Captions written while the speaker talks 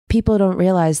people don't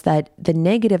realize that the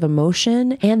negative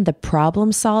emotion and the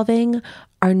problem solving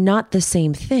are not the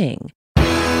same thing.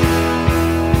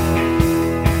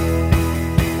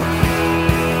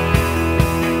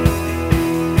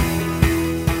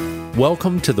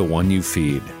 Welcome to The One You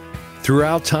Feed.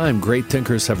 Throughout time, great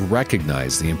thinkers have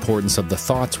recognized the importance of the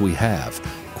thoughts we have.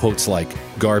 Quotes like,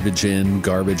 garbage in,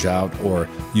 garbage out, or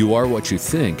you are what you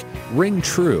think, ring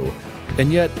true.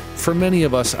 And yet, for many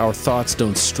of us, our thoughts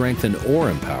don't strengthen or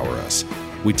empower us.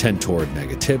 We tend toward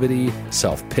negativity,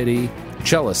 self-pity,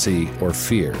 jealousy, or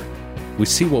fear. We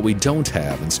see what we don't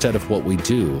have instead of what we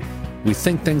do. We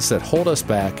think things that hold us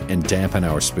back and dampen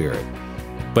our spirit.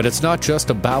 But it's not just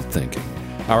about thinking.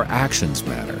 Our actions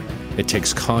matter. It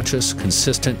takes conscious,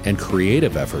 consistent, and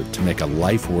creative effort to make a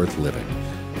life worth living.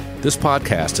 This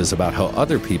podcast is about how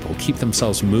other people keep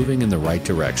themselves moving in the right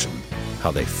direction, how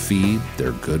they feed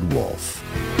their good wolf.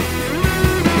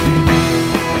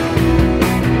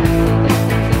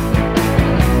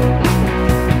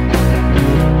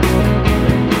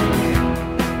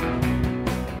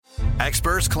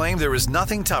 Experts claim there is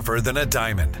nothing tougher than a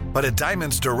diamond. But at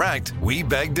Diamonds Direct, we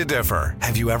beg to differ.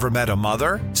 Have you ever met a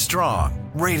mother?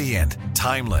 Strong, radiant,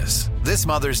 timeless. This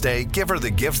Mother's Day, give her the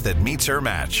gift that meets her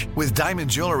match. With diamond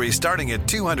jewelry starting at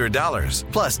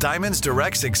 $200. Plus Diamonds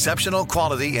Direct's exceptional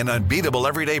quality and unbeatable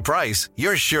everyday price,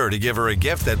 you're sure to give her a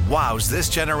gift that wows this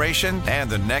generation and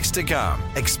the next to come.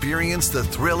 Experience the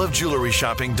thrill of jewelry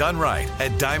shopping done right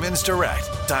at Diamonds Direct.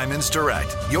 Diamonds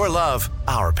Direct. Your love,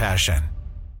 our passion.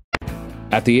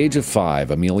 At the age of 5,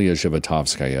 Emiliya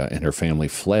Zhivotovskaya and her family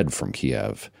fled from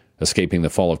Kiev, escaping the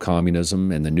fall of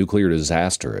communism and the nuclear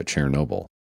disaster at Chernobyl.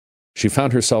 She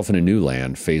found herself in a new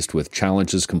land faced with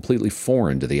challenges completely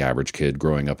foreign to the average kid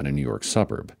growing up in a New York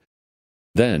suburb.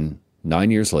 Then,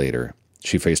 9 years later,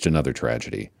 she faced another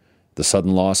tragedy, the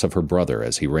sudden loss of her brother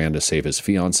as he ran to save his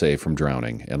fiancé from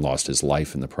drowning and lost his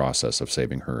life in the process of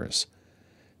saving hers.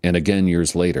 And again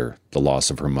years later, the loss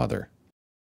of her mother.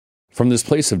 From this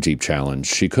place of deep challenge,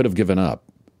 she could have given up,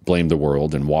 blamed the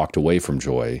world, and walked away from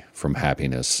joy, from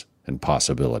happiness, and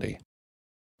possibility.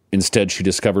 Instead, she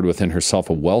discovered within herself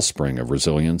a wellspring of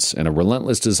resilience and a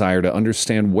relentless desire to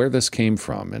understand where this came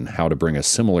from and how to bring a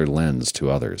similar lens to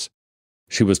others.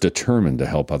 She was determined to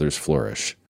help others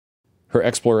flourish. Her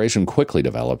exploration quickly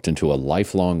developed into a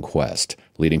lifelong quest,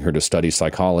 leading her to study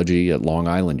psychology at Long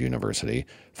Island University,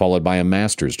 followed by a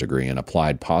master's degree in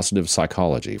applied positive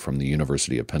psychology from the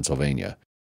University of Pennsylvania.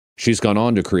 She's gone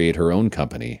on to create her own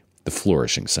company, the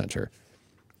Flourishing Center.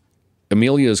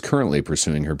 Emiliya is currently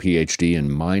pursuing her Ph.D. in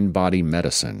mind-body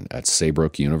medicine at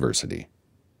Saybrook University.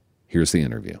 Here's the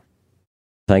interview.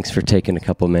 Thanks for taking a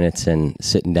couple minutes and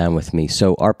sitting down with me.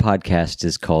 So our podcast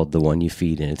is called The One You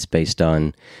Feed, and it's based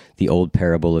on the old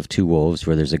parable of two wolves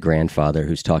where there's a grandfather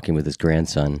who's talking with his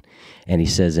grandson, and he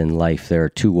says in life there are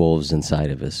two wolves inside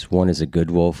of us. One is a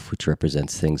good wolf, which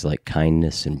represents things like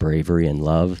kindness and bravery and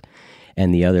love,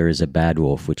 and the other is a bad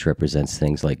wolf, which represents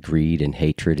things like greed and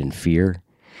hatred and fear.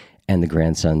 And the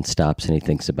grandson stops and he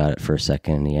thinks about it for a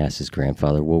second, and he asks his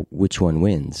grandfather, well, which one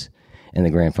wins? And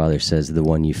the grandfather says, the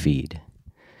one you feed.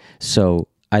 So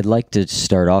I'd like to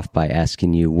start off by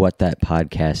asking you what that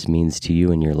podcast means to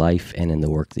you in your life and in the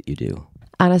work that you do.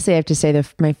 Honestly, I have to say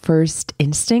that my first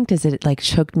instinct is it like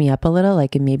choked me up a little,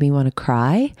 like it made me want to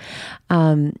cry.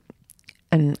 And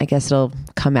I guess it'll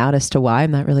come out as to why.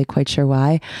 I'm not really quite sure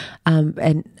why.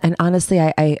 And honestly,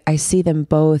 I see them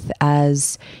both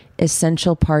as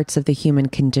essential parts of the human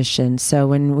condition. So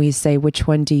when we say, which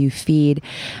one do you feed?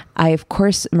 Of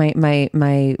course,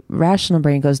 my rational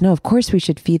brain goes, no, of course we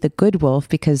should feed the good wolf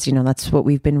because, that's what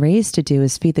we've been raised to do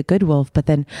is feed the good wolf. But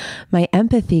then my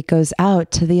empathy goes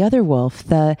out to the other wolf,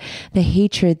 the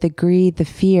hatred, the greed, the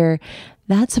fear.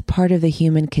 That's a part of the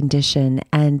human condition.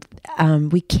 And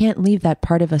we can't leave that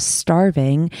part of us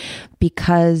starving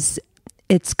because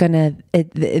then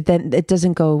it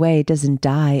doesn't go away. It doesn't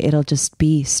die. It'll just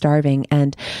be starving.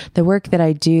 And the work that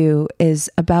I do is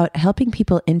about helping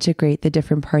people integrate the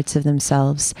different parts of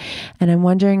themselves. And I'm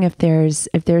wondering if there's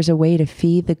a way to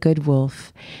feed the good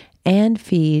wolf and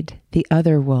feed the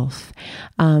other wolf.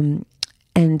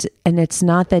 And it's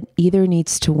not that either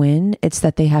needs to win, it's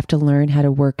that they have to learn how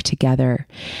to work together.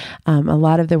 A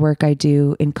lot of the work I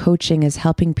do in coaching is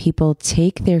helping people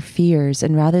take their fears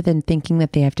and rather than thinking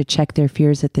that they have to check their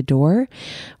fears at the door,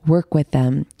 work with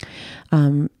them.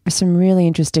 Some really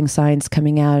interesting science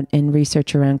coming out in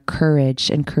research around courage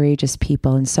and courageous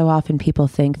people. And so often people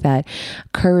think that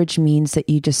courage means that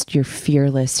you're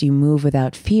fearless, you move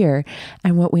without fear.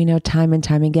 And what we know time and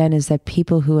time again is that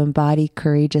people who embody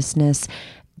courageousness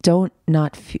don't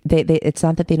not it's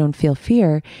not that they don't feel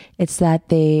fear, it's that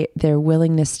their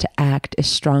willingness to act is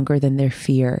stronger than their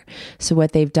fear. So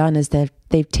what they've done is that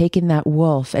they've taken that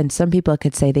wolf, and some people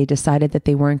could say they decided that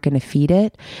they weren't going to feed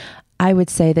it. I would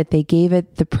say that they gave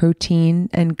it the protein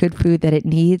and good food that it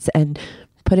needs and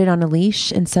put it on a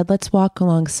leash and said, let's walk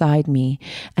alongside me.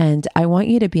 And I want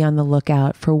you to be on the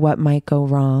lookout for what might go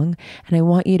wrong. And I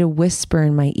want you to whisper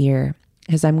in my ear,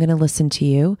 because I'm going to listen to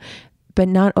you, but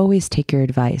not always take your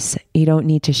advice. You don't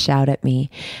need to shout at me.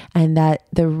 And that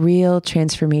the real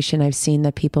transformation I've seen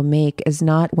that people make is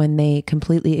not when they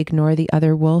completely ignore the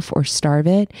other wolf or starve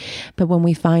it, but when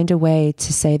we find a way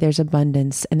to say there's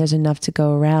abundance and there's enough to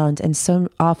go around. And so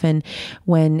often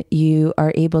when you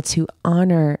are able to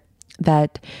honor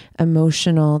that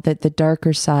emotional, that the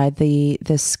darker side, the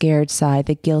scared side,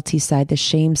 the guilty side, the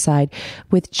shame side,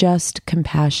 with just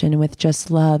compassion and with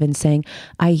just love and saying,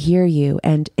 I hear you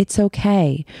and it's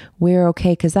okay. We're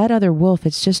okay. Because that other wolf,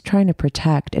 it's just trying to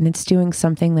protect, and it's doing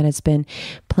something that has been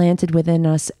planted within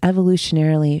us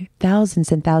evolutionarily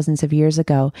thousands and thousands of years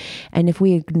ago. And if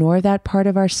we ignore that part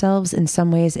of ourselves, in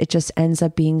some ways, it just ends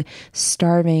up being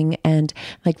starving and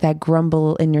like that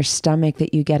grumble in your stomach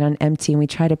that you get on empty. And we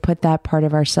try to put that part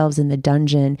of ourselves in the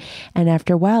dungeon. And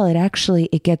after a while,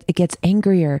 it gets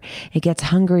angrier, it gets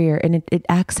hungrier, and it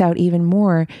acts out even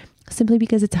more simply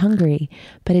because it's hungry.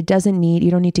 But you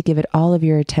don't need to give it all of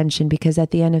your attention, because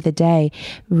at the end of the day,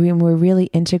 when we're really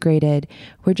integrated,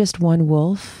 we're just one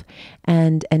wolf,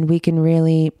 and we can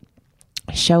really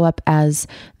show up as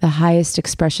the highest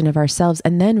expression of ourselves,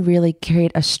 and then really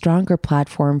create a stronger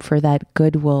platform for that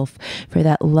good wolf, for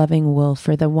that loving wolf,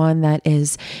 for the one that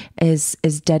is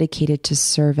dedicated to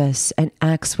service and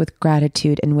acts with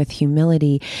gratitude and with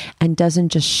humility, and doesn't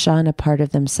just shun a part of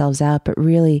themselves out, but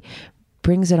really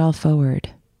brings it all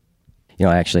forward.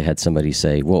 I actually had somebody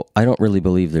say, well, I don't really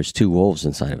believe there's two wolves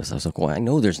inside of us. I was like, well, I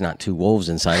know there's not two wolves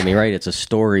inside of me, right? It's a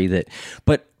story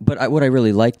but what I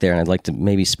really like there, and I'd like to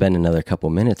maybe spend another couple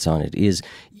minutes on it, is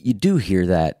you do hear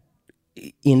that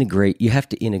you have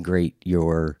to integrate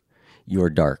your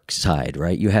dark side,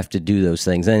 right? You have to do those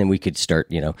things. And then we could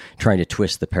start, trying to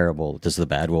twist the parable. Does the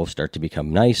bad wolf start to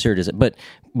become nicer? But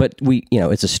we,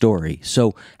 it's a story.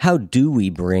 So how do we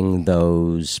bring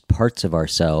those parts of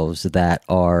ourselves that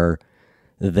are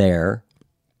there,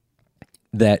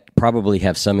 that probably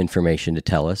have some information to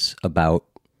tell us about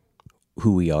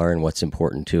who we are and what's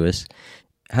important to us?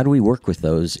 How do we work with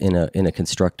those in a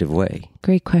constructive way?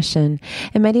 Great question.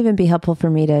 It might even be helpful for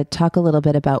me to talk a little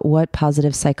bit about what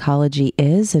positive psychology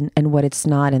is and what it's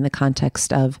not in the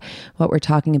context of what we're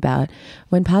talking about.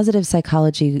 When positive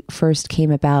psychology first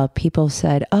came about, people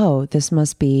said, oh, this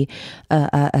must be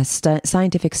a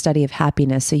scientific study of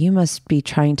happiness. So you must be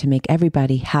trying to make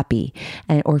everybody happy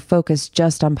or focus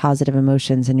just on positive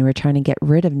emotions. And you were trying to get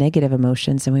rid of negative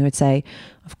emotions. And we would say,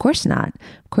 of course not.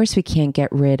 Of course we can't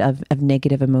get rid of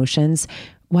negative emotions.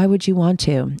 Why would you want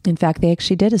to? In fact, they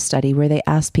actually did a study where they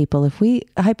asked people, if we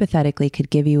hypothetically could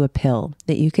give you a pill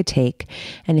that you could take,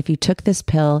 and if you took this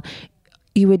pill,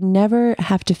 you would never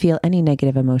have to feel any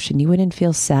negative emotion. You wouldn't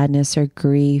feel sadness or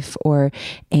grief or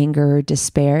anger or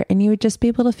despair, and you would just be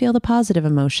able to feel the positive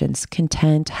emotions: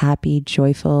 content, happy,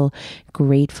 joyful,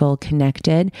 grateful,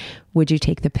 connected. Would you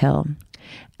take the pill?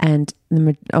 And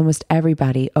almost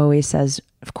everybody always says,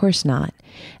 of course not.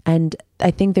 And I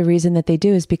think the reason that they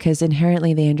do is because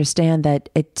inherently they understand that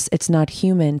it's not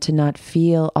human to not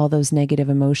feel all those negative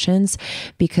emotions,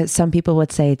 because some people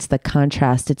would say it's the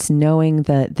contrast. It's knowing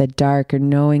the dark or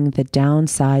knowing the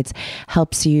downsides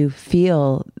helps you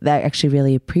feel that, actually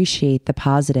really appreciate the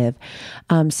positive.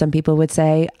 Some people would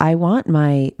say, I want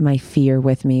my fear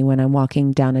with me when I'm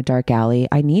walking down a dark alley.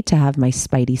 I need to have my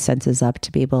spidey senses up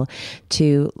to be able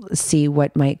to see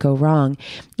what might go wrong.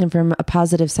 And from a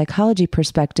positive psychology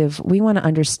perspective, we want to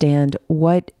understand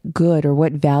what good or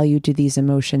what value do these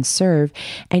emotions serve,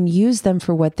 and use them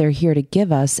for what they're here to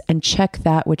give us, and check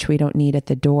that which we don't need at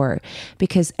the door.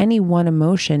 Because any one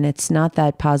emotion, it's not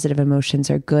that positive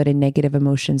emotions are good and negative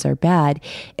emotions are bad.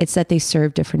 It's that they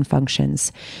serve different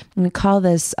functions. And we call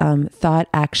this thought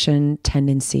action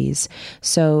tendencies.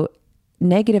 So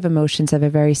negative emotions have a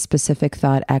very specific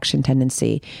thought action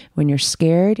tendency. When you're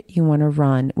scared, you want to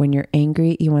run. When you're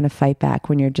angry, you want to fight back.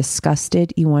 When you're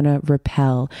disgusted, you want to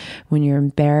repel. When you're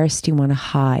embarrassed, you want to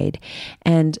hide.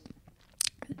 And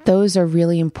those are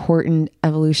really important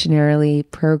evolutionarily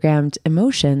programmed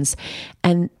emotions.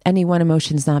 And any one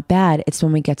emotion is not bad. It's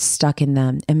when we get stuck in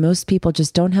them. And most people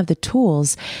just don't have the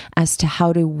tools as to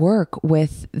how to work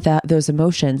with those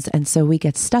emotions. And so we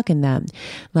get stuck in them.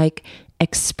 Like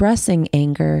expressing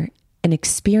anger and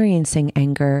experiencing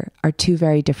anger are two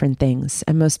very different things.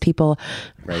 And most people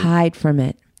hide from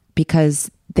it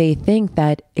because they think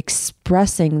that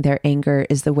expressing their anger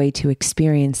is the way to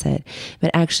experience it.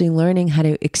 But actually learning how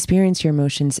to experience your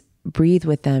emotions, breathe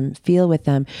with them, feel with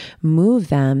them, move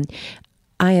them,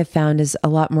 I have found is a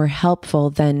lot more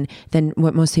helpful than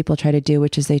what most people try to do,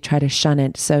 which is they try to shun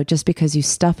it. So just because you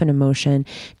stuff an emotion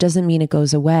doesn't mean it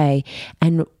goes away.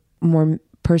 And more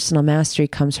personal mastery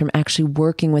comes from actually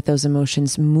working with those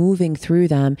emotions, moving through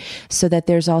them so that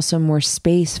there's also more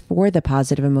space for the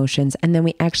positive emotions. And then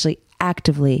we actually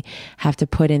actively have to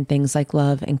put in things like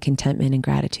love and contentment and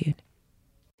gratitude.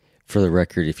 For the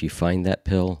record, if you find that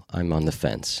pill, I'm on the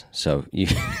fence. So you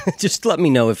just let me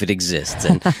know if it exists.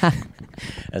 And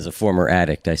as a former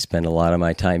addict, I spend a lot of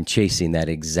my time chasing that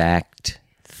exact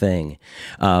thing.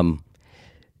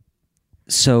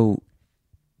 So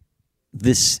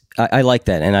this, I like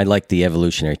that, and I like the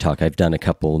evolutionary talk. I've done a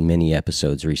couple mini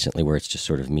episodes recently where it's just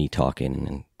sort of me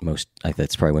talking, and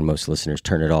that's probably when most listeners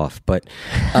turn it off. But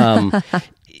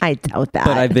I doubt that.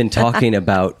 But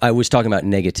I was talking about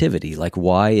negativity. Like,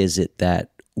 why is it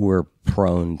that we're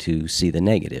prone to see the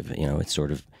negative? You know, it's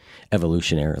sort of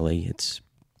evolutionarily,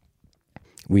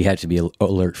 we have to be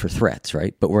alert for threats,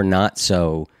 right? But we're not.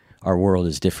 So our world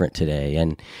is different today,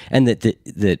 and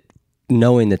that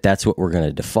knowing that that's what we're going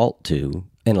to default to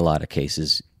in a lot of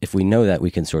cases, if we know that, we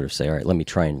can sort of say, all right, let me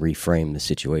try and reframe the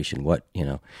situation.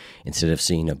 Instead of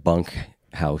seeing a bunk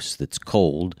house that's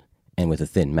cold and with a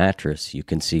thin mattress, you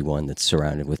can see one that's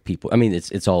surrounded with people. I mean,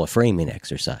 it's all a framing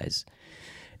exercise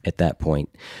at that point.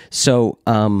 So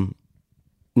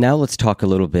now let's talk a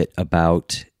little bit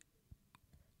about,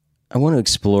 I want to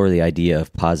explore the idea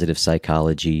of positive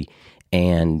psychology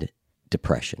and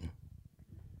depression,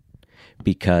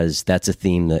 because that's a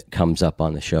theme that comes up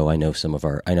on the show. I know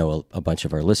a bunch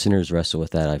of our listeners wrestle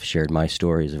with that. I've shared my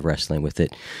stories of wrestling with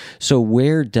it. So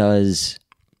because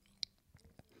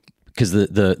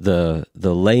the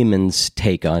layman's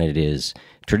take on it is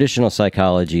traditional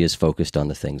psychology is focused on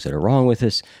the things that are wrong with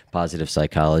us. Positive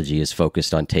psychology is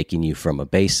focused on taking you from a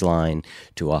baseline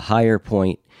to a higher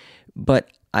point.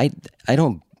 But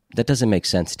that doesn't make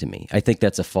sense to me. I think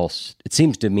it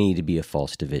seems to me to be a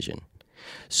false division.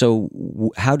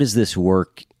 So how does this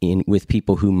work with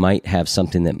people who might have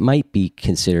something that might be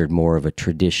considered more of a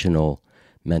traditional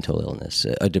mental illness,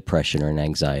 a depression or an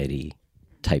anxiety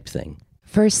type thing?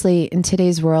 Firstly, in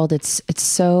today's world, it's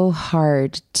so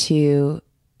hard to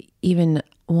even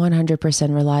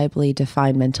 100% reliably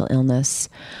define mental illness.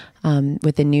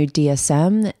 With the new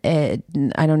DSM,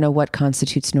 I don't know what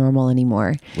constitutes normal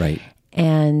anymore. Right.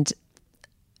 And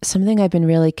something I've been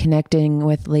really connecting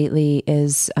with lately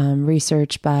is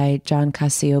research by John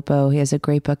Cacioppo. He has a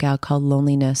great book out called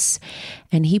Loneliness.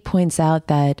 And he points out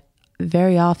that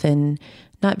very often,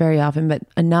 not very often, but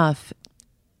enough,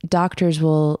 doctors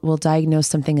will diagnose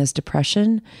something as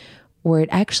depression where it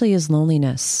actually is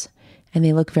loneliness. And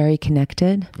they look very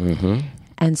connected. Mm-hmm.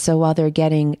 And so while they're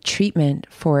getting treatment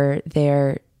for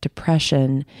their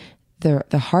depression,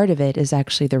 the heart of it is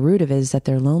actually, the root of it is that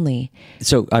they're lonely.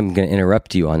 So I'm going to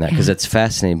interrupt you on that because that's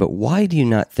fascinating. But why do you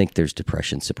not think there's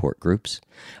depression support groups?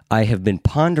 I have been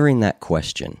pondering that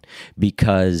question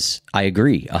because I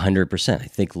agree 100%. I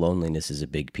think loneliness is a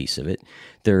big piece of it.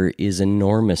 There is an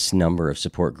enormous number of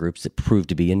support groups that prove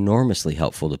to be enormously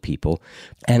helpful to people.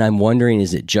 And I'm wondering,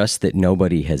 is it just that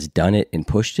nobody has done it and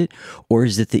pushed it? Or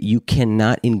is it that you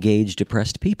cannot engage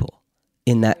depressed people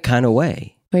in that kind of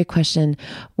way? Great question.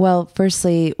 Well,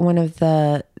 firstly, one of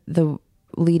the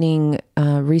leading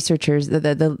researchers,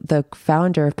 the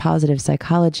founder of positive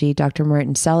psychology, Dr.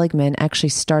 Martin Seligman, actually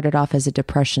started off as a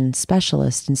depression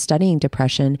specialist in studying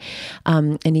depression,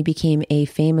 and he became a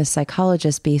famous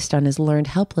psychologist based on his learned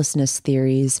helplessness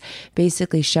theories,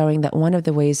 basically showing that one of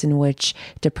the ways in which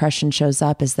depression shows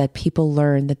up is that people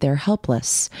learn that they're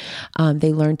helpless.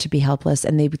 They learn to be helpless,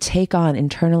 and they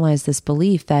internalize this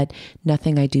belief that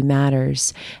nothing I do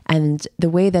matters. And the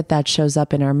way that shows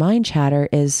up in our mind chatter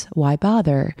is, why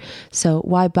bother? So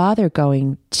why bother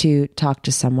going to talk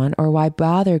to someone, or why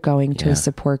bother going to a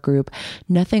support group?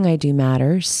 Nothing I do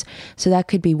matters. So that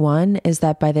could be one, is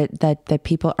that that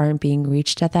people aren't being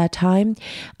reached at that time.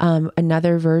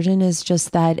 Another version is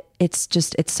just that it's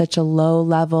such a low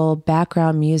level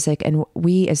background music, and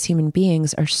we as human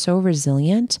beings are so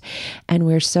resilient and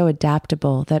we're so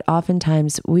adaptable that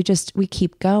oftentimes we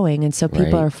keep going. And so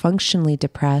people are functionally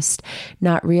depressed,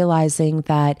 not realizing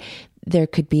that there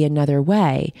could be another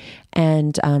way.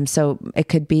 And so it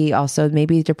could be also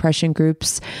maybe depression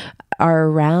groups are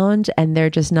around and they're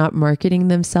just not marketing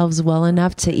themselves well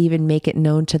enough to even make it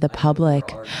known to the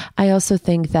public. I also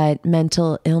think that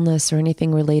mental illness or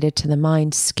anything related to the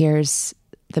mind scares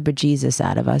the bejesus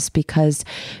out of us, because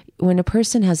when a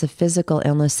person has a physical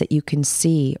illness that you can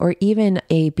see, or even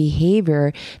a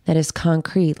behavior that is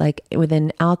concrete, like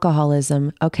within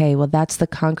alcoholism, okay, well, that's the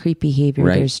concrete behavior.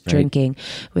 Right, there's drinking.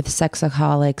 With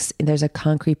sexaholics, there's a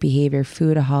concrete behavior,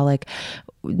 foodaholic.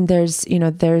 There's,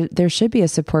 there should be a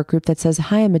support group that says,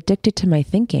 hi, I'm addicted to my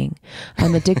thinking.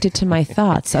 I'm addicted to my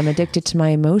thoughts. I'm addicted to my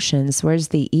emotions. Where's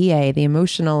the EA, the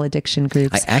emotional addiction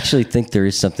groups? I actually think there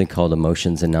is something called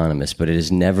Emotions Anonymous, but it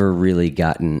has never really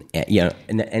gotten,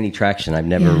 any traction. I've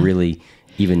never really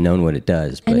even known what it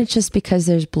does. But. And it's just because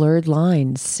there's blurred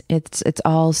lines. It's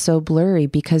all so blurry,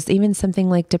 because even something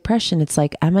like depression, it's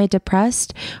like, am I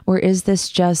depressed, or is this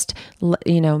just,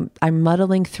 I'm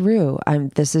muddling through,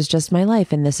 this is just my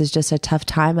life, and this is just a tough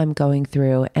time I'm going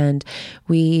through. And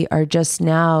we are just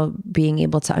now being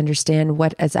able to understand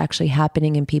what is actually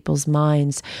happening in people's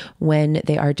minds when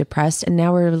they are depressed. And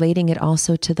now we're relating it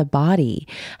also to the body.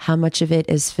 How much of it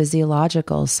is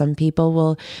physiological? Some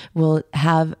people will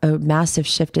have a massive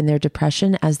shift in their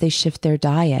depression as they shift their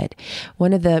diet.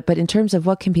 But in terms of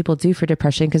what can people do for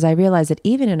depression, because I realize that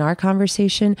even in our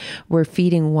conversation, we're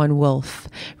feeding one wolf.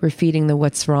 We're feeding the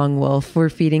what's wrong wolf. We're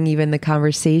feeding even the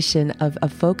conversation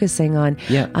of focusing on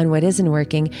what isn't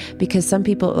working, because some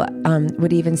people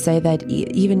would even say that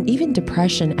even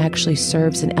depression actually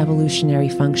serves an evolutionary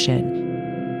function.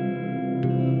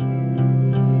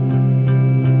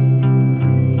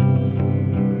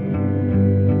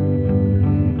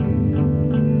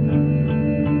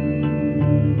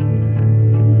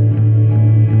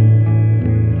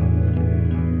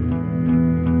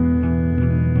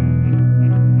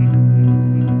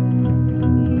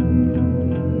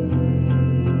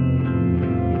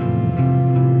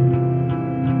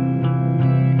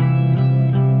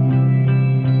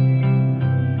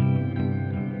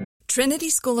 Trinity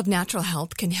School of Natural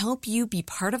Health can help you be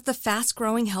part of the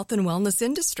fast-growing health and wellness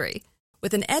industry.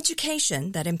 With an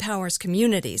education that empowers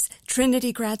communities,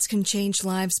 Trinity grads can change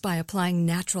lives by applying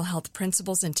natural health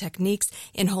principles and techniques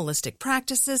in holistic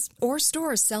practices or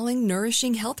stores selling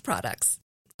nourishing health products.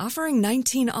 Offering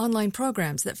 19 online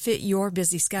programs that fit your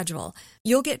busy schedule,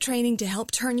 you'll get training to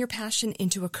help turn your passion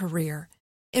into a career.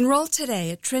 Enroll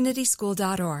today at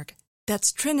trinityschool.org.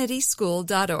 That's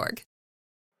trinityschool.org.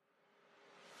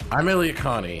 I'm Elliot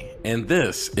Connie, and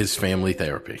this is Family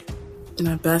Therapy.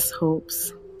 My best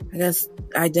hopes, I guess,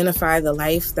 identify the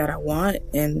life that I want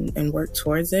and work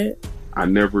towards it. I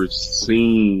never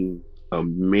seen a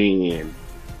man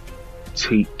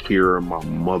take care of my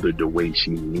mother the way she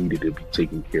needed to be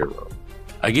taken care of.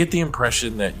 I get the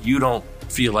impression that you don't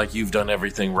feel like you've done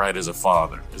everything right as a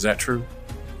father. Is that true?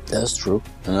 That's true,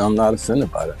 and I'm not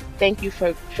offended by that. Thank you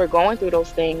for going through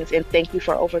those things, and thank you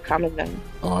for overcoming them.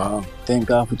 Wow. Thank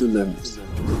God for deliverance.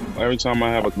 Every time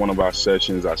I have one of our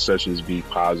sessions be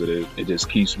positive. It just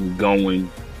keeps me going.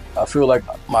 I feel like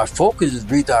my focus is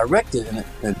redirected in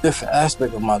a different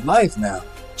aspect of my life now.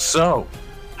 So,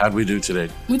 how'd we do today?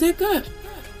 We did good.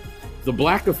 The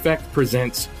Black Effect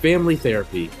presents Family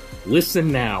Therapy.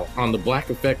 Listen now on the Black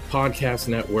Effect Podcast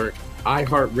Network,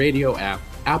 iHeartRadio app,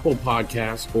 Apple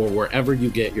Podcasts, or wherever you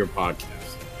get your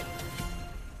podcasts.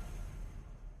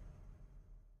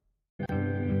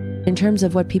 In terms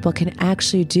of what people can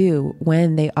actually do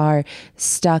when they are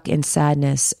stuck in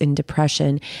sadness and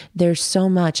depression, there's so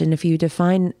much. And if you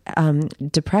define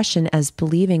depression as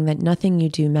believing that nothing you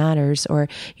do matters, or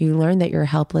you learn that you're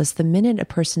helpless, the minute a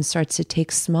person starts to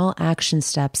take small action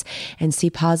steps and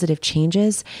see positive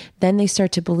changes, then they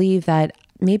start to believe that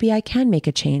maybe I can make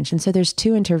a change. And so there's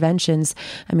two interventions.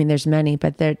 I mean, there's many,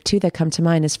 but there are two that come to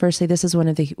mind. Is firstly, this is one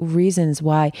of the reasons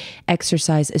why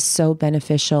exercise is so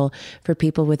beneficial for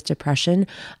people with depression.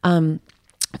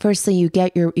 Firstly, you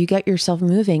get yourself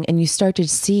moving, and you start to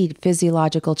see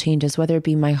physiological changes, whether it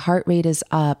be my heart rate is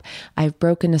up, I've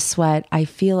broken a sweat, I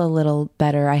feel a little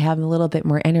better, I have a little bit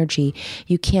more energy.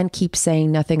 You can't keep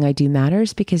saying nothing I do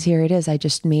matters, because here it is, I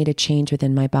just made a change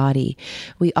within my body.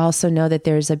 We also know that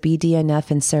there's a BDNF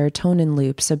and serotonin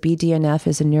loop. So BDNF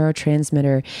is a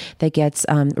neurotransmitter that gets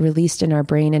released in our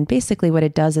brain, and basically what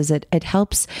it does is it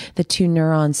helps the two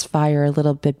neurons fire a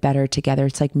little bit better together.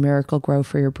 It's like Miracle Grow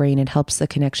for your brain. It helps the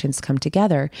connections come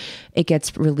together. It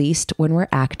gets released when we're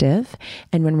active.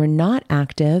 And when we're not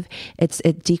active,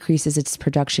 it decreases its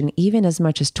production. Even as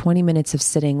much as 20 minutes of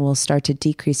sitting will start to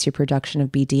decrease your production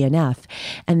of BDNF.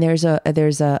 And there's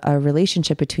a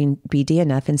relationship between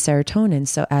BDNF and serotonin.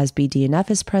 So as BDNF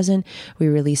is present, we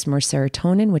release more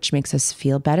serotonin, which makes us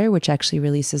feel better, which actually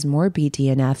releases more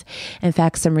BDNF. In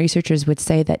fact, some researchers would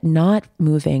say that not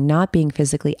moving, not being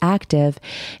physically active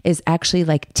is actually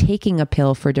like taking a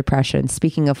pill for depression.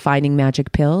 Speaking of finding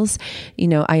magic pills,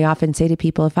 I often say to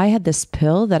people, if I had this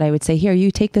pill that I would say, here, you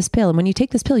take this pill. And when you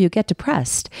take this pill, you get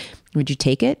depressed. Would you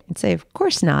take it? I'd say, of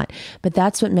course not. But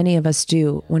that's what many of us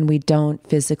do when we don't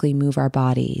physically move our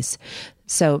bodies.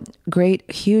 So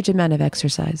huge amount of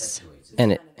exercise.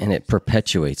 And it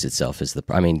perpetuates itself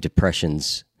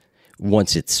depression's,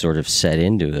 once it's sort of set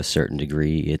into a certain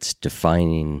degree, its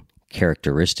defining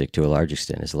characteristic to a large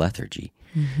extent is lethargy.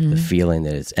 The feeling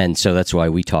that it's, and so that's why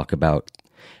we talk about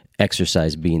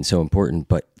exercise being so important,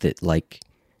 but that like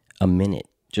a minute,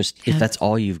 if that's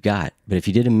all you've got, but if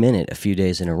you did a minute a few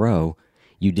days in a row,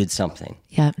 you did something,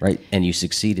 right? And you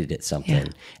succeeded at something.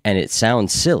 And it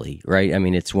sounds silly, right? I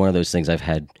mean, it's one of those things I've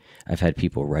had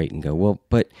people write and go, well,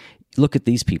 but look at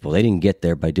these people. They didn't get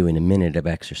there by doing a minute of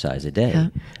exercise a day.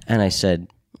 And I said,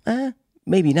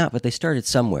 maybe not, but they started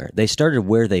somewhere. They started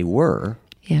where they were.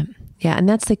 Yeah. And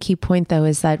that's the key point, though,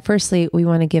 is that firstly, we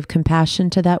want to give compassion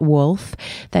to that wolf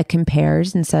that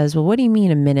compares and says, well, what do you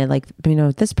mean a minute? Like,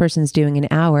 this person's doing an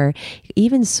hour.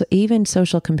 Even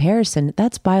social comparison,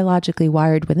 that's biologically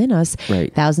wired within us.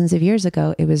 Right. Thousands of years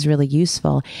ago, it was really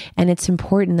useful. And it's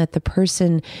important that the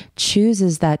person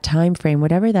chooses that time frame,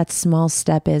 whatever that small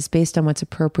step is, based on what's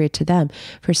appropriate to them.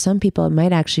 For some people, it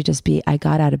might actually just be, I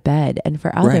got out of bed. And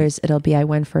for others, it'll be, I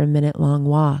went for a minute-long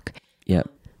walk. Yep.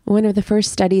 One of the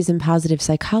first studies in positive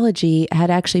psychology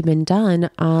had actually been done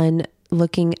on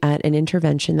looking at an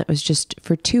intervention that was just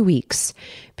for 2 weeks.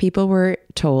 People were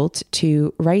told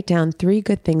to write down 3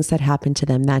 good things that happened to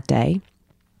them that day.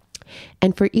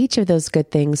 And for each of those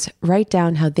good things, write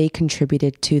down how they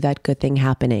contributed to that good thing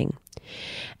happening.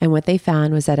 And what they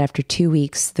found was that after 2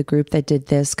 weeks, the group that did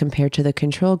this compared to the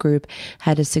control group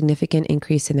had a significant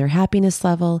increase in their happiness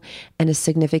level and a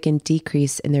significant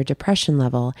decrease in their depression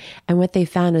level. And what they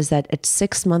found is that at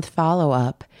 6-month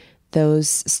follow-up, that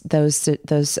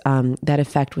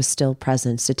effect was still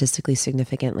present statistically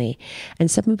significantly. And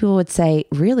some people would say,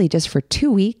 really, just for 2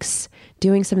 weeks,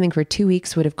 doing something for 2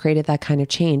 weeks would have created that kind of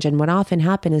change. And what often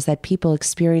happened is that people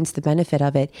experienced the benefit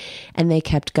of it and they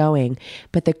kept going.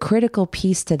 But the critical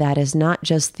piece to that is not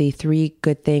just the 3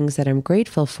 good things that I'm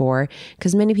grateful for,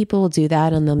 because many people will do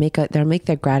that and they'll make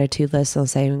their gratitude list. They'll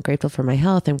say, I'm grateful for my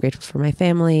health. I'm grateful for my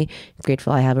family. I'm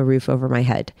grateful I have a roof over my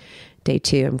head. Day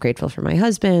 2, I'm grateful for my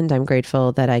husband. I'm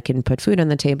grateful that I can put food on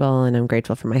the table, and I'm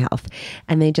grateful for my health.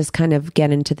 And they just kind of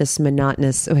get into this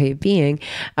monotonous way of being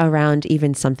around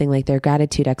even something like their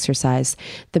gratitude exercise.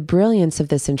 The brilliance of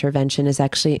this intervention is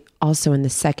actually also in the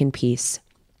second piece,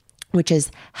 which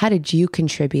is, how did you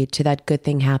contribute to that good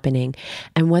thing happening?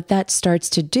 And what that starts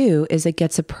to do is it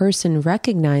gets a person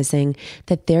recognizing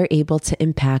that they're able to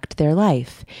impact their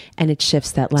life, and it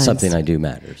shifts that lens. Something I do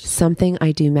matters. Something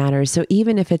I do matters. So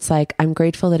even if it's like, I'm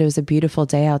grateful that it was a beautiful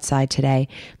day outside today,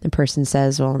 the person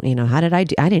says, well, how did I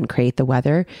do? I didn't create the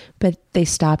weather, but they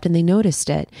stopped and they noticed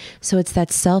it. So it's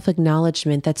that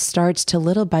self-acknowledgement that starts to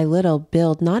little by little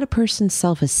build not a person's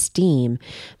self-esteem,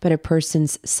 but a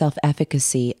person's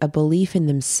self-efficacy, a belief in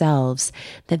themselves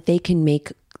that they can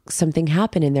make something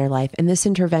happen in their life. And this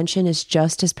intervention is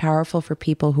just as powerful for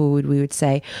people who we would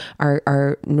say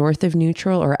are north of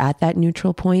neutral or at that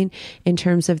neutral point in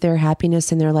terms of their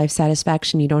happiness and their life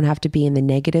satisfaction. You don't have to be in the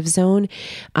negative zone.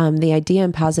 The idea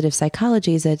in positive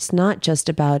psychology is that it's not just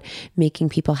about making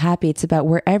people happy. It's about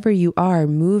wherever you are,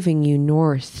 moving you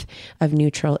north of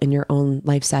neutral in your own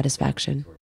life satisfaction.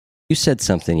 You said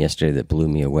something yesterday that blew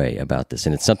me away about this,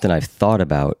 and it's something I've thought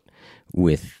about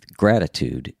with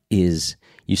gratitude. Is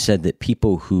you said that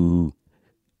people who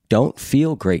don't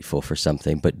feel grateful for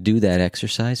something but do that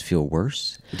exercise feel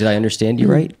worse. Did I understand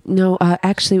you right? No,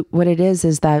 actually what it is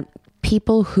that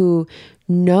people who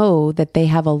know that they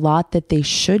have a lot that they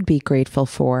should be grateful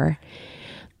for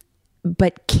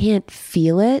but can't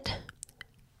feel it,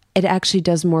 it actually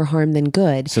does more harm than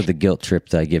good. So the guilt trip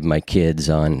that I give my kids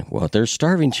on, well, there's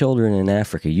starving children in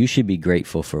Africa. You should be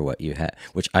grateful for what you have,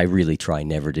 which I really try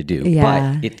never to do.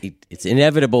 Yeah. But it's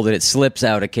inevitable that it slips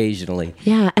out occasionally.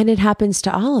 Yeah, and it happens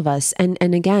to all of us. And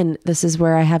again, this is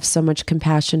where I have so much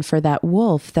compassion for that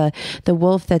wolf, the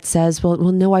wolf that says, well,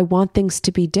 no, I want things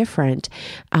to be different.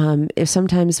 If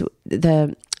sometimes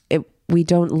we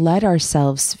don't let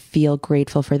ourselves feel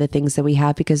grateful for the things that we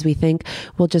have because we think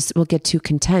we'll get too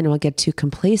content, we'll get too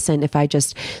complacent if I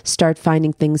just start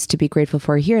finding things to be grateful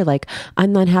for here. Like,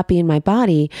 I'm not happy in my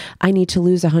body, I need to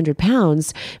lose 100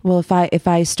 pounds. Well, if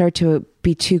I start to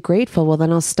be too grateful, well,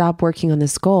 then I'll stop working on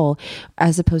this goal,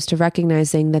 as opposed to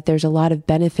recognizing that there's a lot of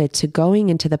benefit to going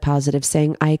into the positive,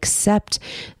 saying, I accept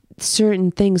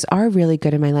certain things are really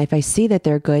good in my life. I see that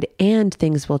they're good and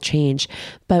things will change.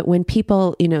 But when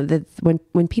people,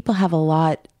 when people have a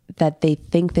lot that they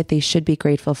think that they should be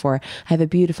grateful for, I have a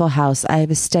beautiful house, I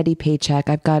have a steady paycheck,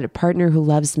 I've got a partner who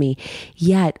loves me,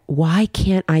 yet why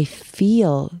can't I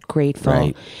feel grateful?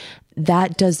 Right.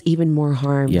 That does even more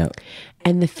harm. Yep.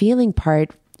 And the feeling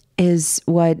part is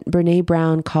what Brene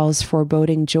Brown calls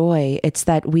foreboding joy. It's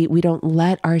that we don't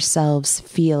let ourselves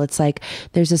feel. It's like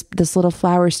there's this little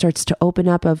flower starts to open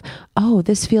up of, oh,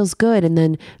 this feels good. And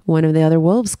then one of the other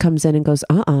wolves comes in and goes,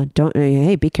 don't,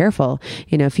 hey, be careful.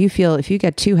 If you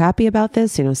get too happy about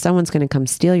this, someone's going to come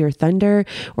steal your thunder.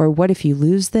 Or what if you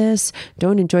lose this?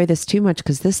 Don't enjoy this too much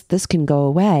because this can go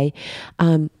away.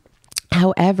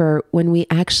 However, when we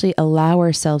actually allow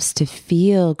ourselves to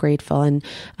feel grateful, and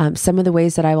some of the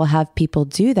ways that I will have people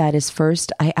do that is,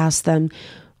 first, I ask them,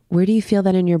 where do you feel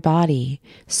that in your body?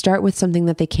 Start with something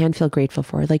that they can feel grateful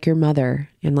for, like your mother,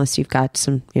 unless you've got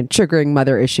some triggering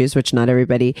mother issues, which not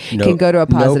everybody can go to a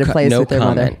positive place with their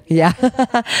mother. Yeah.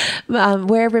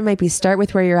 Wherever it might be, start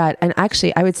with where you're at. And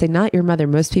actually, I would say not your mother.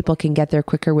 Most people can get there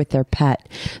quicker with their pet.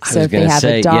 So if they have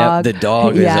a dog. Yep, the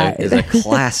dog is a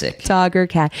classic. Dog or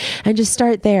cat. And just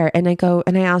start there. And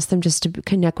I ask them just to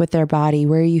connect with their body.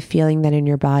 Where are you feeling that in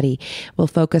your body? We'll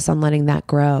focus on letting that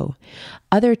grow.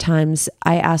 Other times,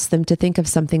 I ask them to think of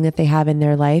something that they have in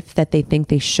their life that they think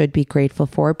they should be grateful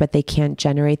for, but they can't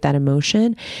generate that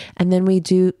emotion. And then we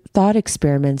do thought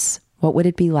experiments. What would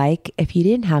it be like if you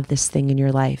didn't have this thing in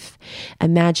your life?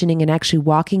 Imagining and actually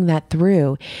walking that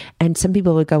through. And some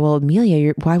people would go, well,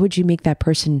 Emiliya, why would you make that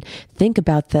person think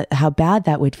about how bad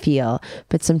that would feel?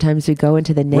 But sometimes we go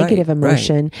into the negative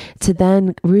emotion to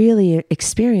then really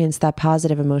experience that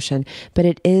positive emotion. But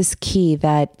it is key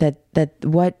that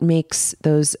what makes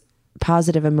those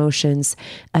positive emotions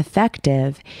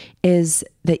effective is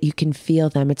that you can feel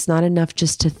them. It's not enough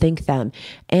just to think them.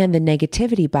 And the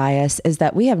negativity bias is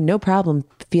that we have no problem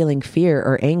feeling fear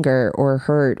or anger or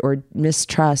hurt or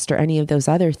mistrust or any of those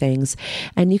other things.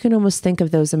 And you can almost think of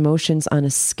those emotions on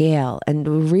a scale. And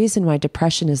the reason why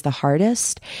depression is the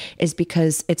hardest is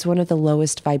because it's one of the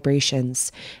lowest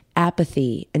vibrations.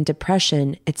 Apathy and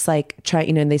depression, it's like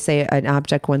they say an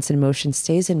object once in motion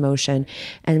stays in motion.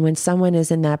 And when someone is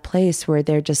in that place where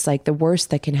they're just like, the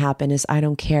worst that can happen is I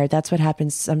don't care. That's what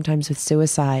happens sometimes with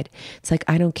suicide. It's like,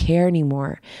 I don't care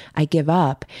anymore. I give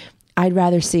up. I'd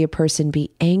rather see a person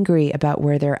be angry about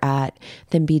where they're at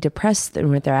than be depressed than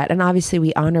where they're at. And obviously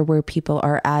we honor where people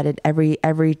are at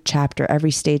every chapter,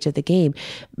 every stage of the game,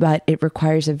 but it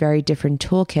requires a very different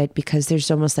toolkit because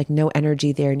there's almost like no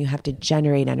energy there and you have to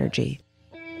generate energy.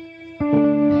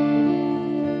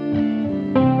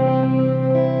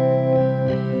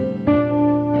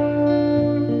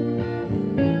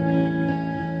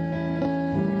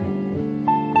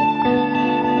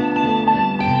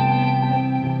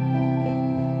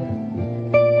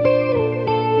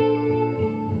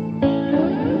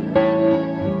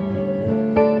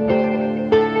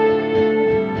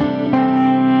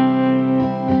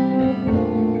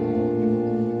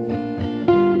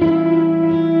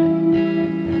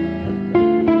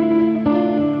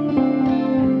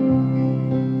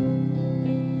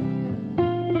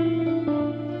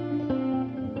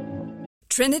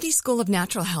 Trinity School of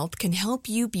Natural Health can help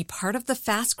you be part of the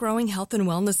fast-growing health and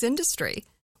wellness industry.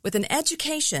 With an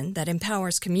education that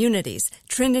empowers communities,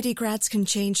 Trinity grads can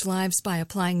change lives by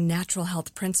applying natural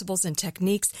health principles and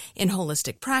techniques in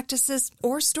holistic practices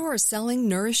or stores selling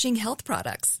nourishing health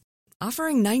products.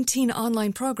 Offering 19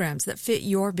 online programs that fit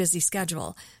your busy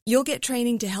schedule, you'll get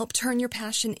training to help turn your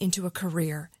passion into a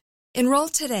career. Enroll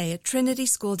today at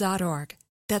trinityschool.org.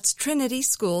 That's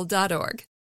trinityschool.org.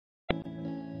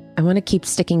 I want to keep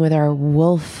sticking with our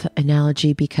wolf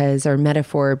analogy or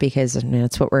metaphor because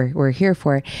that's what we're here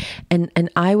for. And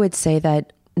I would say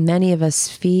that many of us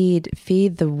feed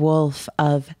the wolf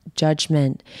of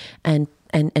judgment and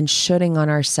shooting on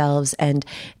ourselves and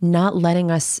not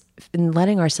letting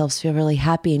ourselves feel really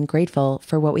happy and grateful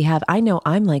for what we have. I know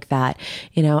I'm like that.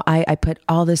 I put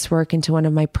all this work into one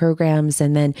of my programs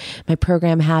and then my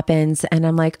program happens and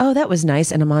I'm like, oh, that was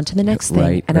nice. And I'm on to the next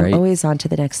thing. I'm always on to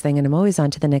the next thing and I'm always on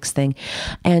to the next thing.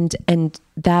 And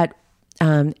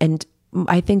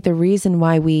I think the reason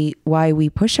why we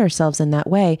push ourselves in that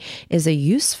way is a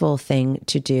useful thing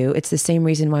to do. It's the same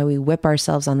reason why we whip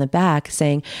ourselves on the back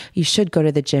saying, you should go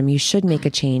to the gym, you should make a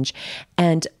change.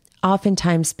 And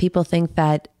oftentimes people think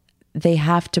that they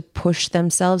have to push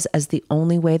themselves as the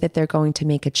only way that they're going to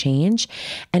make a change.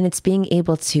 And it's being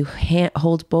able to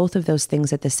hold both of those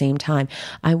things at the same time.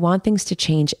 I want things to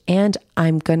change, and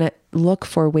I'm going to look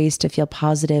for ways to feel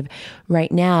positive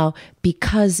right now,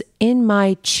 because in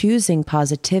my choosing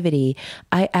positivity,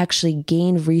 I actually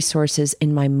gain resources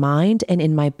in my mind and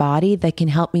in my body that can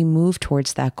help me move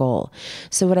towards that goal.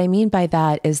 So what I mean by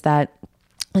that is that,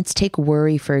 let's take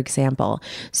worry, for example.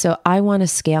 So I want to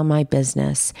scale my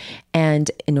business.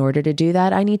 And in order to do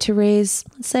that, I need to raise,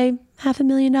 let's say,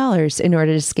 $500,000 in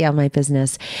order to scale my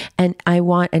business. And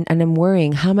I'm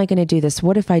worrying, how am I going to do this?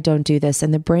 What if I don't do this?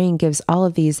 And the brain gives all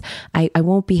of these, I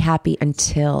won't be happy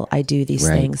until I do these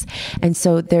things. And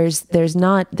so there's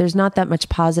not that much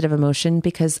positive emotion,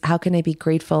 because how can I be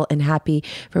grateful and happy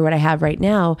for what I have right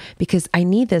now? Because I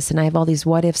need this, and I have all these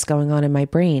what ifs going on in my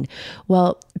brain.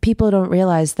 Well, people don't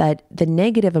realize that the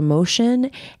negative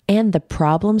emotion and the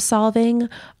problem solving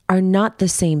are not the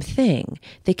same thing.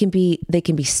 They can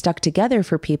be stuck together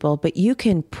for people, but you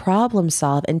can problem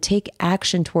solve and take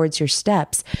action towards your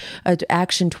steps,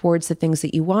 action towards the things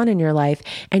that you want in your life,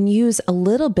 and use a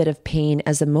little bit of pain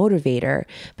as a motivator,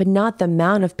 but not the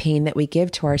amount of pain that we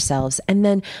give to ourselves. And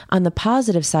then on the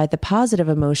positive side, the positive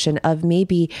emotion of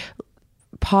maybe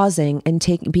pausing and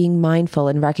being mindful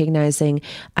and recognizing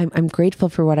I'm grateful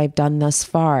for what I've done thus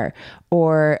far,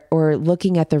 or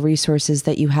looking at the resources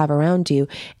that you have around you.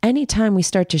 Anytime we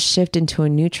start to shift into a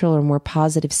neutral or more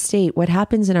positive state, what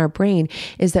happens in our brain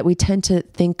is that we tend to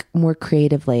think more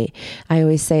creatively. I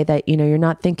always say that, you're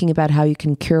not thinking about how you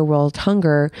can cure world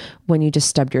hunger when you just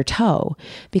stubbed your toe,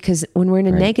 because when we're in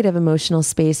a negative emotional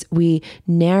space, we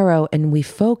narrow and we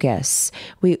focus.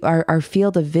 Our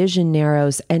field of vision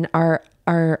narrows, and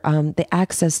the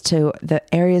access to the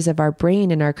areas of our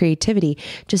brain and our creativity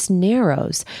just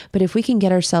narrows. But if we can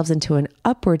get ourselves into an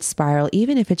upward spiral,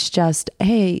 even if it's just,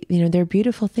 hey, there are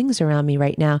beautiful things around me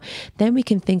right now, then we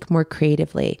can think more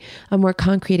creatively. A more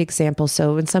concrete example.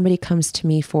 So when somebody comes to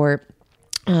me for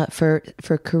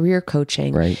career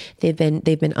coaching, they've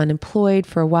been unemployed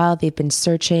for a while, they've been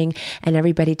searching, and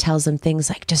everybody tells them things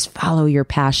like, just follow your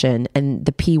passion, and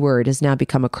the P word has now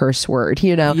become a curse word,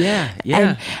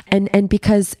 and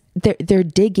because they're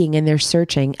digging and they're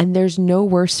searching, and there's no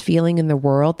worse feeling in the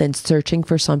world than searching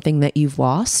for something that you've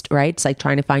lost, right? It's like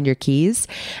trying to find your keys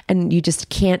and you just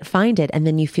can't find it, and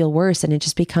then you feel worse, and it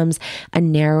just becomes a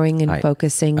narrowing and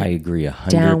focusing, I agree 100%.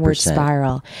 Downward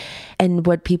spiral. And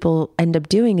what people end up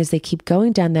doing is they keep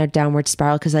going down that downward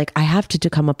spiral, because like, I have to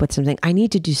come up with something, I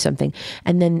need to do something,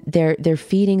 and then they're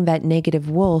feeding that negative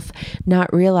wolf,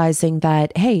 not realizing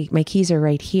that, hey, my keys are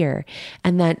right here.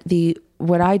 And that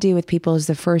what I do with people is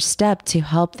the first step to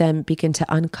help them begin to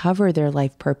uncover their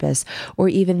life purpose, or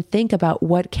even think about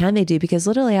what can they do. Because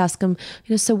literally ask them,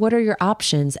 so what are your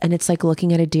options? And it's like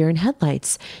looking at a deer in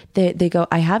headlights. They go,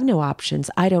 I have no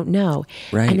options. I don't know.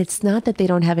 Right. And it's not that they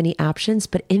don't have any options,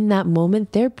 but in that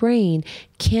moment, their brain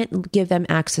can't give them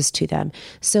access to them.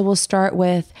 So we'll start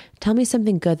with, tell me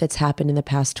something good that's happened in the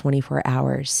past 24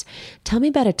 hours. Tell me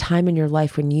about a time in your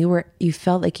life when you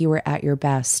felt like you were at your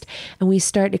best. And we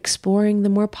start exploring the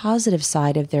more positive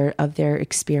side of their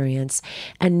experience.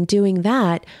 And doing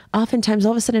that, oftentimes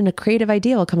all of a sudden a creative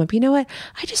idea will come up. You know what?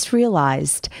 I just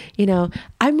realized,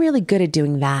 I'm really good at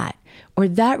doing that. Or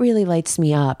that really lights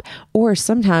me up. Or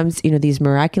sometimes, these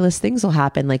miraculous things will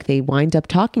happen. Like they wind up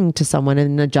talking to someone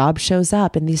and the job shows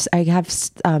up. And I have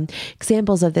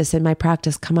examples of this in my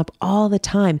practice come up all the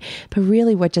time. But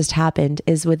really what just happened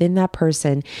is within that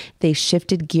person, they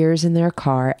shifted gears in their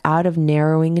car out of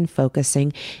narrowing and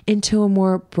focusing into a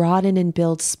more broaden and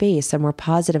build space, a more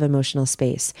positive emotional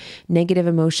space. Negative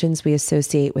emotions we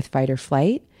associate with fight or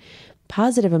flight.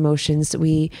 Positive emotions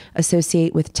we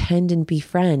associate with tend and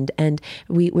befriend. And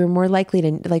we're more likely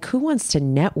to, like, who wants to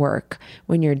network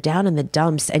when you're down in the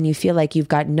dumps and you feel like you've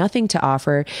got nothing to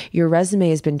offer? Your resume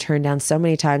has been turned down so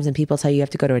many times and people tell you have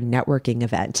to go to a networking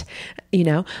event,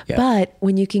 Yeah. But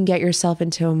when you can get yourself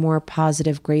into a more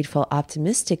positive, grateful,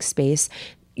 optimistic space,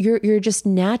 you're just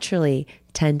naturally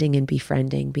tending and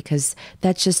befriending, because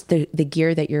that's just the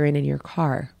gear that you're in your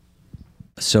car.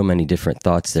 So many different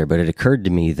thoughts there, but it occurred to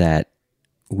me that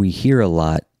we hear a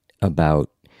lot about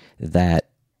that,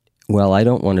 well, I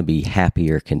don't want to be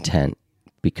happy or content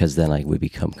because then I would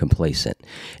become complacent.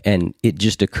 And it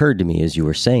just occurred to me as you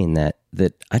were saying that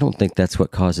I don't think that's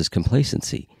what causes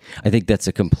complacency. I think that's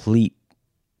a complete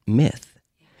myth.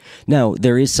 Now,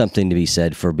 there is something to be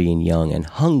said for being young and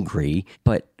hungry,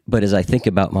 but as I think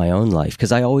about my own life,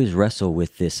 because I always wrestle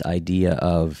with this idea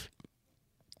of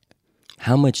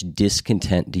how much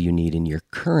discontent do you need in your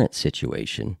current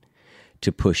situation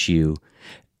to push you?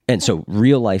 And so,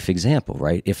 real life example,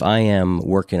 right? If I am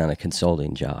working on a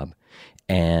consulting job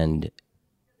and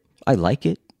I like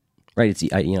it, right?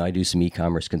 I do some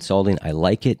e-commerce consulting. I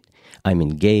like it. I'm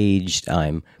engaged.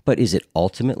 But is it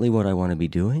ultimately what I want to be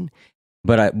doing?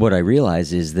 But what I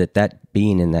realize is that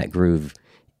being in that groove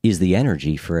is the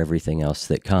energy for everything else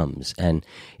that comes. And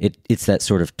it's that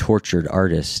sort of tortured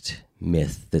artist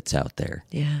myth that's out there.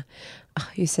 Yeah. Oh,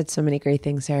 you said so many great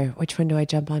things there. Which one do I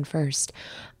jump on first?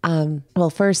 Well,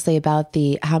 firstly, about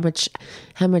the how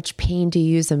much pain do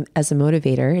you use as a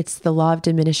motivator? It's the law of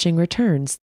diminishing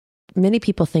returns. Many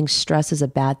people think stress is a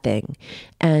bad thing.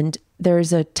 And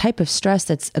there's a type of stress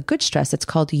that's a good stress. It's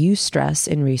called eustress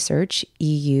in research,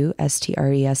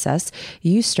 eustress.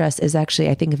 Eustress is actually,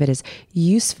 I think of it as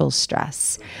useful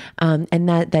stress. And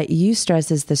that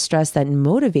eustress is the stress that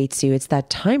motivates you. It's that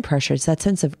time pressure. It's that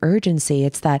sense of urgency.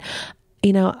 It's that,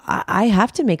 I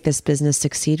have to make this business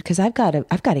succeed because I've got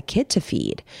a kid to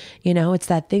feed. It's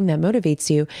that thing that motivates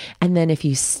you. And then if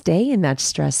you stay in that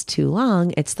stress too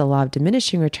long, it's the law of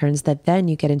diminishing returns that then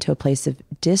you get into a place of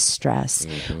distress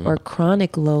or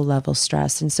chronic low level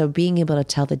stress. And so being able to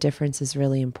tell the difference is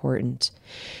really important.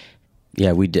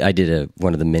 Yeah, I did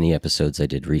one of the mini episodes I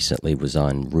did recently was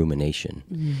on rumination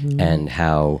and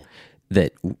how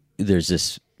that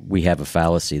we have a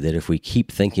fallacy that if we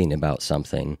keep thinking about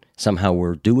something, somehow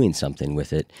we're doing something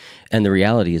with it. And the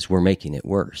reality is we're making it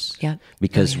worse. Yeah.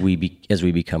 Because as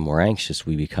we become more anxious,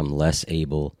 we become less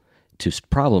able to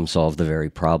problem solve the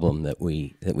very problem that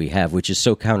we have, which is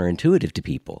so counterintuitive to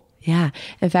people. Yeah.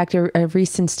 In fact, a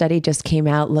recent study just came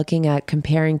out looking at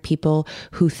comparing people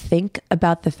who think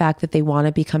about the fact that they want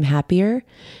to become happier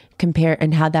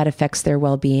and how that affects their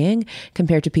well-being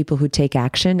compared to people who take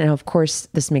action. And of course,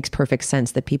 this makes perfect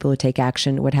sense that people who take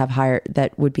action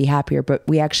would be happier. But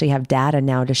we actually have data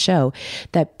now to show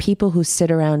that people who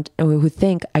sit around or who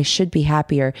think I should be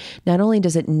happier, not only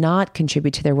does it not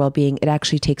contribute to their well-being, it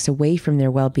actually takes away from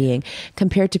their well-being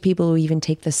compared to people who even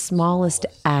take the smallest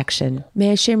action.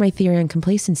 May I share my theory on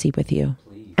complacency with you?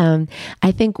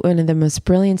 I think one of the most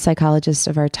brilliant psychologists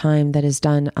of our time that has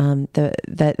done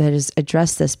that has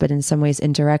addressed this, but in some ways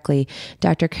indirectly,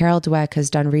 Dr. Carol Dweck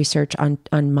has done research on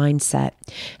mindset,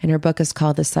 and her book is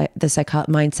called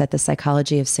Mindset: The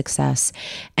Psychology of Success.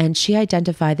 And she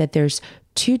identified that there's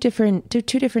two different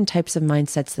types of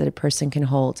mindsets that a person can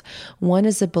hold. One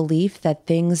is a belief that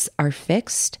things are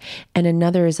fixed, and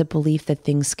another is a belief that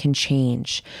things can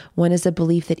change. One is a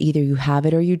belief that either you have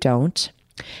it or you don't.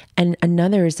 And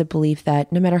another is a belief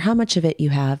that no matter how much of it you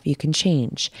have, you can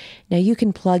change. Now, you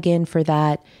can plug in for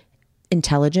that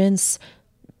intelligence,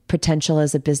 potential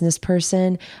as a business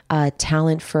person,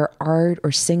 talent for art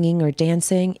or singing or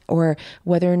dancing, or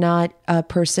whether or not a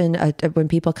person, when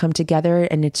people come together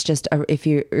and it's just, if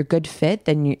you're a good fit,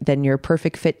 then you're a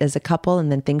perfect fit as a couple,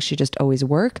 and then things should just always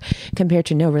work, compared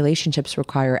to no, relationships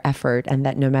require effort, and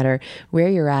that no matter where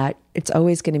you're at, it's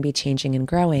always going to be changing and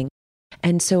growing.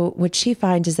 And so what she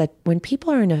finds is that when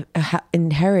people are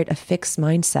inherit a fixed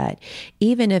mindset,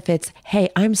 even if it's, hey,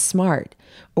 I'm smart,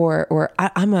 or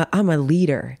I'm a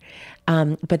leader,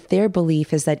 but their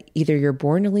belief is that either you're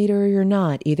born a leader or you're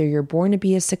not, either you're born to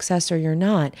be a success or you're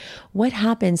not. What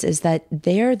happens is that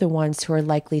they're the ones who are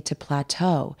likely to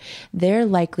plateau. They're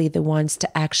likely the ones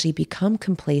to actually become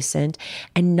complacent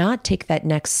and not take that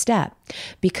next step.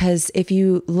 Because if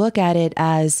you look at it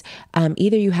as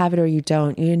either you have it or you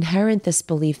don't, you inherit this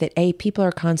belief that people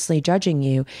are constantly judging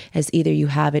you as either you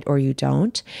have it or you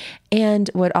don't. And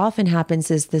what often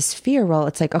happens is this fear, well,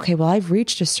 it's like, okay, well, I've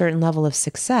reached a certain level of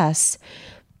success,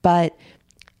 but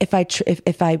if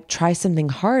I try something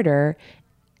harder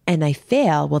and I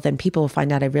fail, well, then people will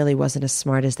find out I really wasn't as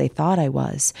smart as they thought I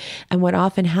was. And what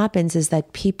often happens is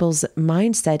that people's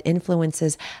mindset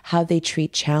influences how they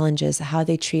treat challenges, how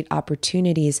they treat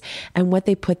opportunities, and what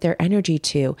they put their energy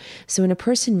to. So when a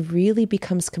person really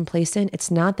becomes complacent, it's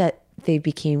not that they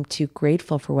became too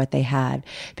grateful for what they had,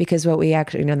 because what we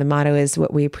actually, the motto is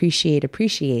what we appreciate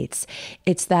appreciates.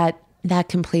 It's that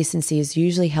complacency is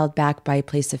usually held back by a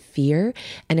place of fear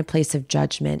and a place of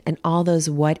judgment and all those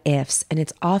what ifs. And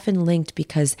it's often linked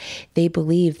because they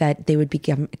believe that they would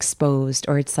become exposed,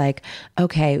 or it's like,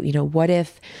 okay, what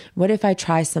if I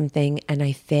try something and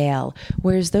I fail?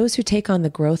 Whereas those who take on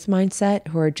the growth mindset,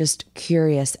 who are just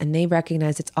curious and they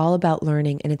recognize it's all about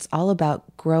learning and it's all about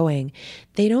growing,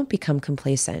 they don't become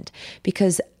complacent,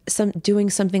 because doing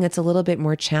something that's a little bit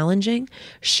more challenging,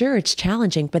 sure, it's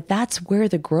challenging, but that's where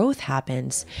the growth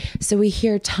happens. So we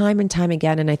hear time and time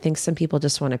again, and I think some people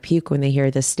just want to puke when they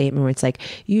hear this statement where it's like,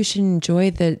 you should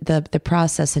enjoy the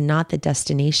process and not the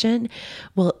destination.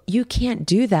 Well, you can't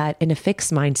do that in a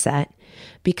fixed mindset,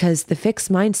 because the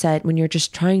fixed mindset, when you're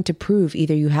just trying to prove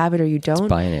either you have it or you don't, it's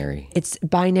binary.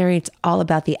 It's all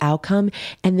about the outcome.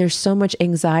 And there's so much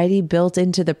anxiety built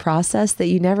into the process that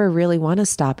you never really want to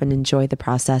stop and enjoy the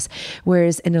process.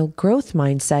 Whereas in a growth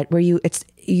mindset where you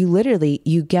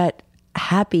get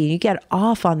happy, you get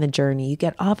off on the journey, you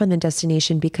get off on the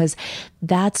destination, because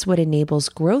that's what enables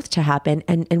growth to happen.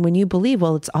 And when you believe,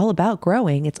 well, it's all about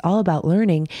growing, it's all about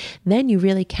learning, then you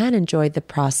really can enjoy the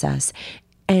process.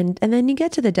 And then you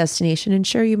get to the destination, and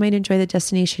sure, you might enjoy the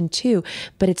destination too,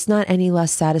 but it's not any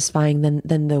less satisfying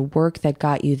than the work that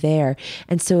got you there.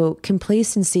 And so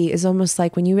complacency is almost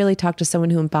like when you really talk to someone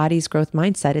who embodies growth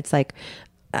mindset, it's like,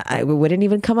 I wouldn't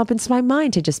even come up into my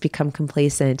mind to just become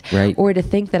complacent, right, or to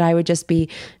think that I would just be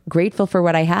grateful for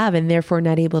what I have and therefore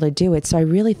not able to do it. So I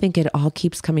really think it all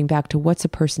keeps coming back to what's a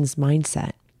person's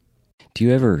mindset. Do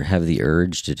you ever have the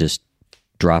urge to just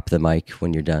drop the mic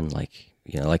when you're done? Like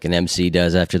an MC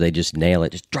does after they just nail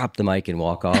it, just drop the mic and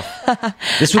walk off.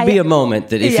 This would be a moment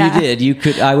that if you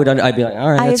did, I'd be like,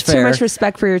 all right, that's fair. I have too much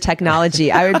respect for your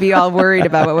technology. I would be all worried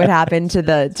about what would happen to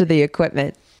the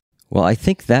equipment. Well, I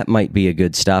think that might be a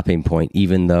good stopping point,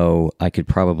 even though I could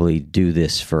probably do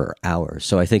this for hours.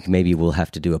 So I think maybe we'll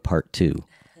have to do a part 2.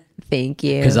 Thank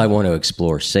you. Because I want to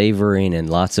explore savoring and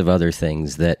lots of other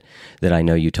things that I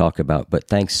know you talk about. But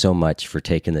thanks so much for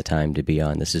taking the time to be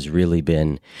on. This has really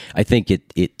been, I think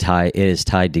it has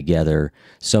tied together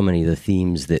so many of the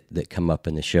themes that come up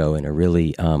in the show in a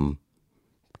really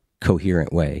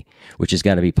coherent way, which has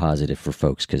got to be positive for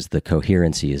folks, because the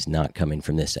coherency is not coming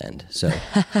from this end. So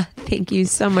thank you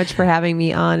so much for having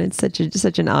me on. It's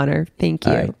such an honor. Thank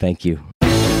you. All right, thank you.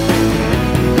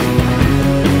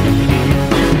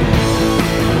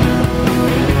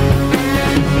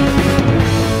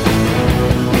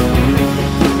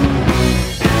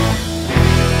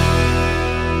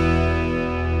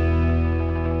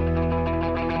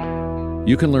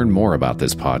 You can learn more about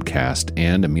this podcast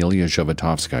and Emiliya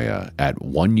Zhivotovskaya at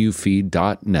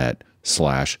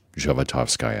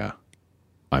oneyoufeed.net/Zhivotovskaya.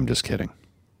 I'm just kidding.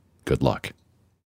 Good luck.